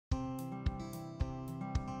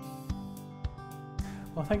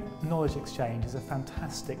Well, I think knowledge exchange is a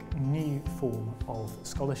fantastic new form of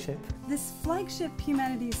scholarship. This flagship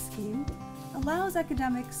humanities scheme allows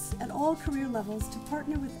academics at all career levels to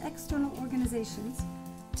partner with external organisations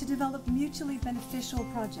to develop mutually beneficial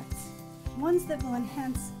projects, ones that will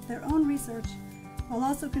enhance their own research while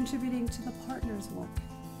also contributing to the partner's work.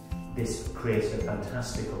 This creates a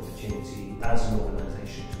fantastic opportunity as an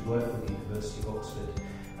organisation to work with the University of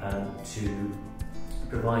Oxford to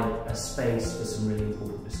provide a space for some really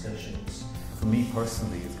important discussions. For me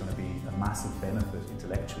personally, it's going to be a massive benefit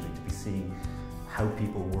intellectually to be seeing how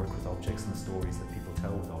people work with objects and the stories that people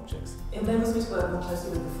tell with objects. It enables me to work more closely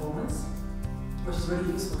with performance, which is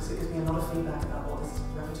really useful because it gives me a lot of feedback about what this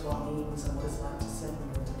repertoire means and what it's like to sing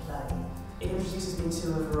and to play. It introduces me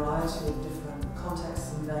to a variety of different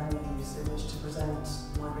contexts and venues in which to present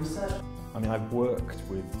my research. I mean, I've worked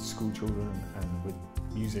with school children and with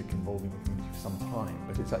music involving the community for some time,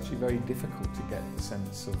 but it's actually very difficult to get the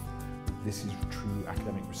sense of this is true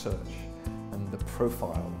academic research, and the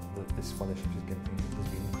profile that this fellowship has given me has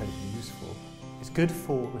been incredibly useful. It's good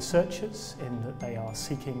for researchers in that they are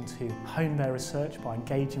seeking to hone their research by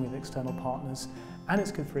engaging with external partners, and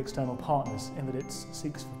it's good for external partners in that it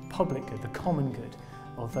seeks the public good, the common good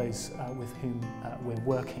of those with whom we're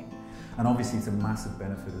working. And obviously it's a massive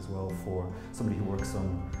benefit as well for somebody who works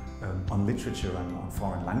on literature and on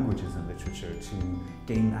foreign languages and literature to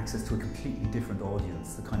gain access to a completely different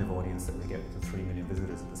audience, the kind of audience that we get with the 3 million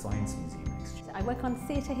visitors at the Science Museum next year. I work on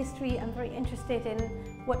theatre history. I'm very interested in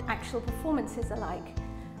what actual performances are like,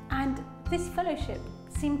 and this fellowship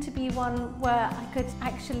seemed to be one where I could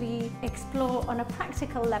actually explore on a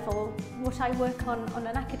practical level what I work on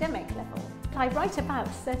an academic level. I write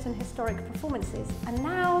about certain historic performances, and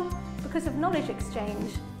now, because of knowledge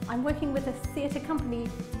exchange, I'm working with a theatre company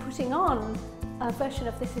putting on a version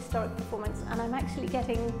of this historic performance, and I'm actually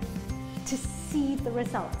getting to see the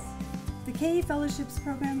results. The KE Fellowships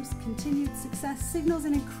program's continued success signals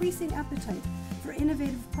an increasing appetite for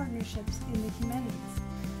innovative partnerships in the humanities.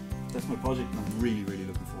 That's my project and I'm really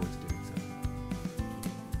looking forward to doing it.